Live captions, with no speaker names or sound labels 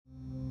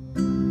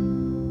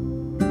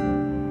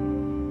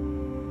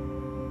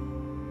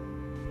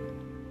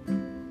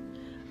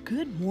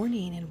Good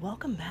morning and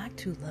welcome back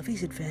to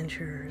Lovey's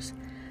Adventures.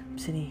 I'm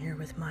sitting here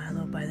with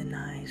Milo by the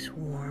nice,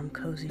 warm,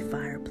 cozy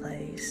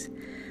fireplace.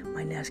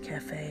 My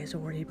Nescafe is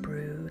already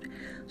brewed.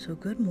 So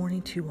good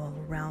morning to you all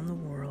around the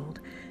world,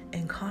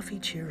 and coffee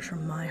cheers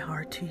from my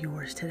heart to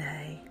yours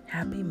today.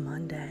 Happy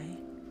Monday.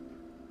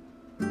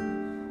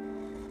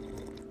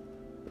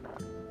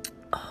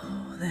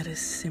 Oh, that is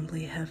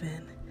simply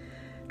heaven.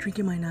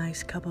 Drinking my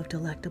nice cup of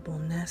delectable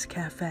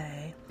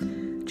Nescafe.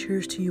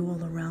 Cheers to you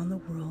all around the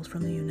world,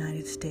 from the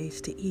United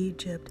States to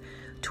Egypt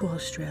to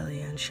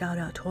Australia, and shout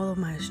out to all of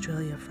my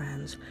Australia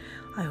friends.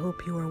 I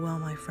hope you are well,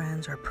 my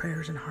friends. Our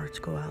prayers and hearts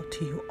go out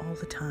to you all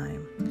the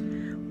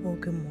time. Well,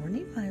 good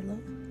morning, Milo.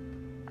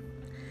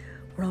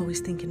 We're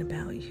always thinking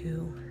about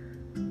you.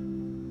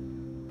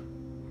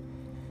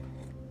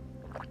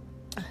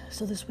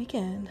 So this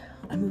weekend,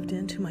 I moved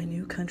into my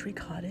new country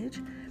cottage.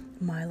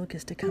 Milo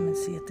gets to come and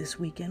see it this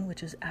weekend,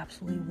 which is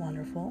absolutely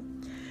wonderful.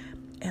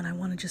 And I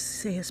want to just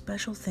say a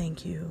special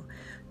thank you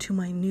to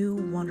my new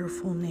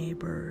wonderful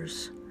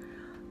neighbors,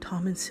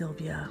 Tom and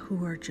Sylvia,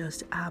 who are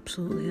just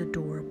absolutely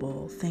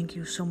adorable. Thank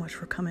you so much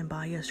for coming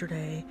by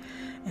yesterday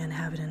and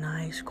having a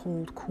nice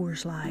cold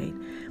Coors Light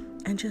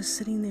and just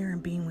sitting there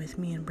and being with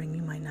me and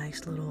bringing my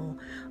nice little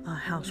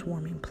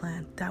housewarming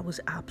plant. That was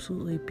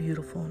absolutely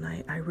beautiful, and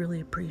I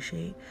really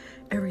appreciate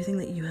everything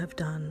that you have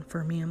done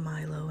for me and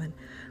Milo and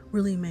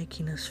really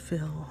making us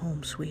feel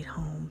home sweet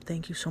home.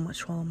 Thank you so much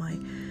to all my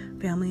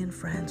family and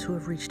friends who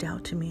have reached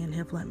out to me and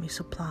have lent me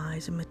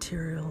supplies and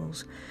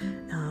materials,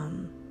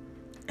 and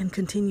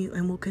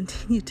will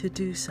continue to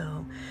do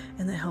so,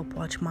 and that help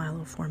watch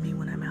Milo for me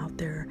when I'm out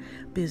there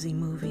busy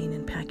moving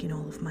and packing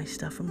all of my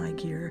stuff and my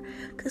gear,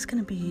 because it's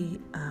going to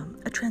be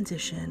a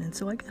transition, and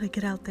so I got to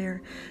get out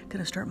there, got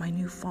to start my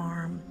new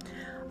farm,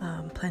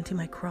 planting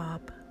my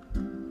crop.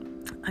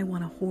 I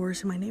want a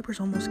horse, and my neighbors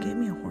almost gave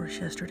me a horse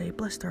yesterday,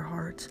 bless their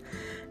hearts,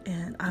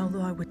 and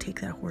although I would take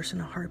that horse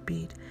in a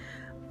heartbeat,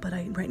 but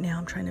right now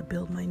I'm trying to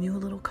build my new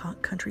little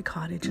country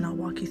cottage, and I'll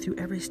walk you through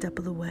every step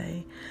of the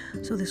way.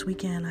 So this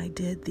weekend I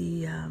did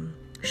the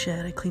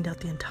shed. I cleaned out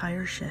the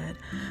entire shed,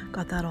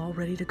 got that all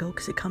ready to go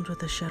because it comes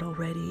with a shed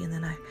already, and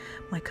then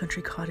my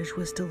country cottage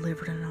was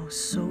delivered, and I was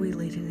so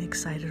elated and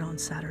excited on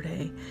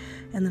Saturday.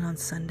 And then on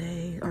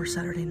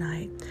Saturday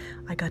night,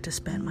 I got to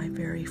spend my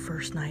very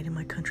first night in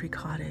my country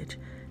cottage,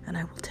 and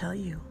I will tell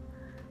you,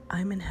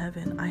 I'm in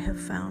heaven. I have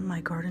found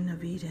my Garden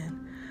of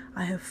Eden.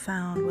 I have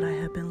found what I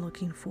have been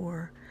looking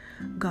for.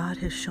 God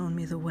has shown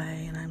me the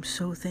way, and I'm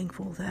so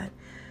thankful that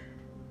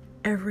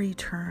every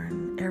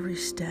turn, every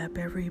step,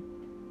 every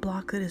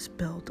block that is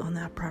built on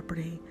that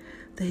property,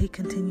 that He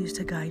continues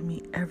to guide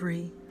me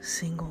every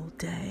single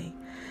day.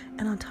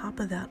 And on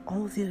top of that,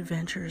 all of the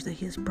adventures that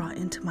He has brought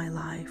into my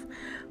life,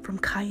 from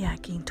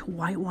kayaking to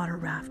whitewater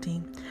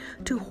rafting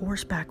to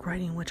horseback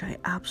riding, which I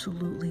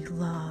absolutely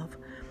love,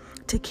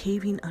 to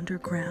caving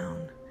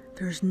underground.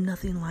 There's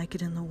nothing like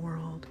it in the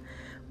world.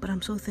 But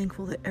I'm so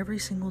thankful that every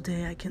single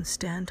day I can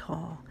stand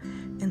tall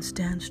and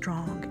stand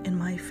strong in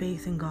my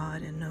faith in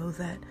God, and know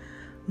that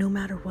no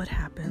matter what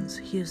happens,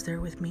 He is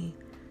there with me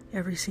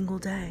every single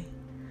day.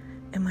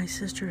 And my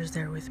sister is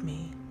there with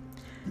me.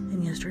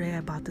 And yesterday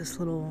I bought this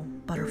little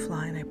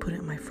butterfly, and I put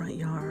it in my front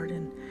yard,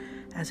 and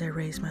as I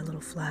raised my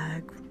little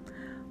flag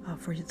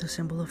for the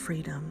symbol of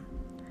freedom.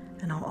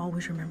 And I'll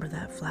always remember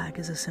that flag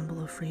is a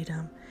symbol of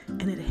freedom,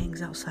 and it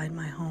hangs outside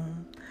my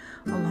home,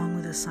 along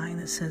with a sign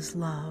that says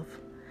love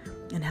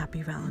and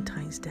Happy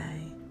Valentine's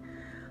Day.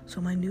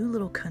 So my new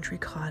little country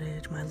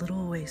cottage, my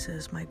little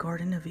oasis, my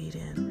Garden of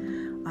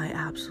Eden, I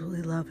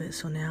absolutely love it.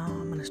 So now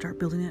I'm going to start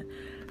building it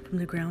from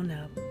the ground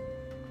up.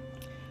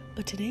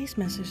 But today's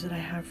message that I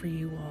have for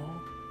you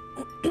all,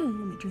 let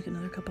me drink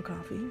another cup of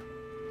coffee.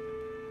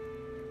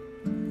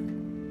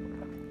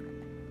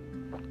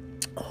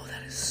 Oh,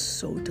 that is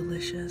so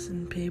delicious,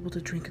 and be able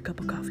to drink a cup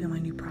of coffee on my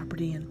new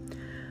property and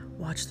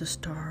watch the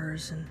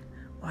stars and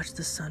watch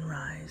the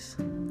sunrise.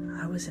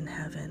 I was in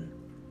heaven.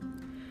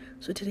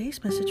 So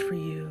today's message for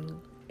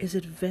you is: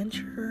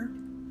 adventure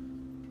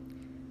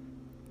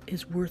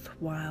is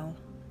worthwhile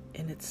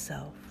in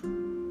itself.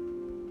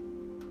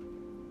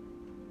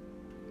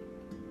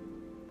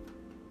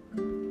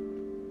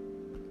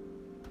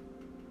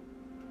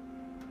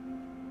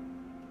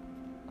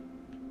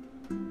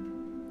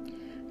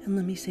 And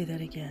let me say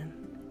that again.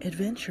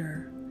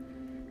 Adventure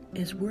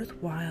is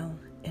worthwhile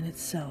in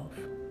itself.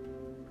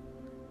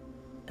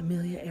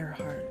 Amelia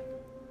Earhart,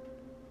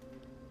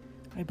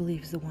 I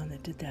believe, is the one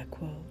that did that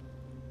quote.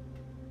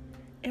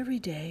 Every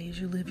day as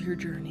you live your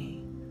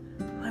journey,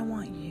 I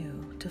want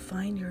you to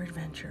find your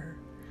adventure,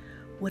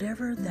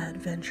 whatever that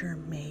adventure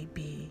may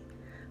be.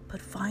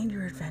 But find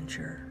your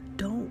adventure.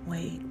 Don't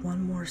wait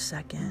one more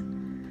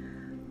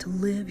second to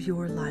live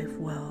your life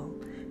well.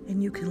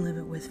 And you can live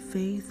it with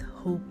faith,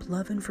 hope,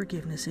 love, and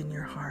forgiveness in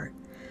your heart,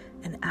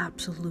 and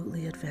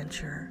absolutely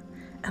adventure.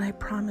 And I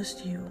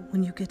promise you,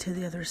 when you get to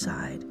the other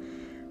side,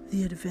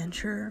 the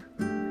adventure,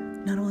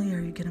 not only are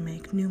you going to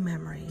make new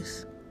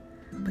memories,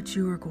 but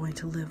you are going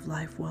to live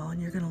life well,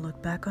 and you're going to look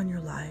back on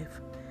your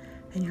life,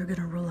 and you're going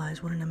to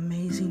realize what an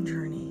amazing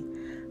journey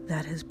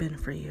that has been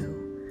for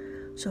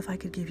you. So if I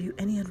could give you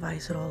any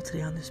advice at all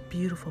today on this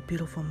beautiful,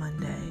 beautiful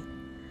Monday,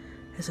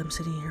 as I'm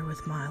sitting here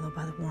with Milo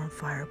by the warm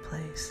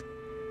fireplace,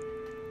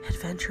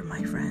 adventure,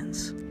 my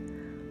friends.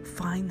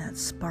 Find that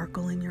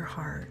sparkle in your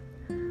heart.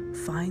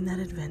 Find that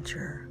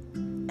adventure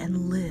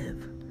and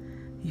live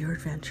your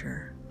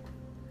adventure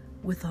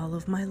with all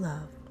of my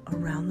love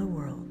around the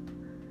world.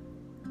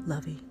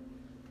 Lovey.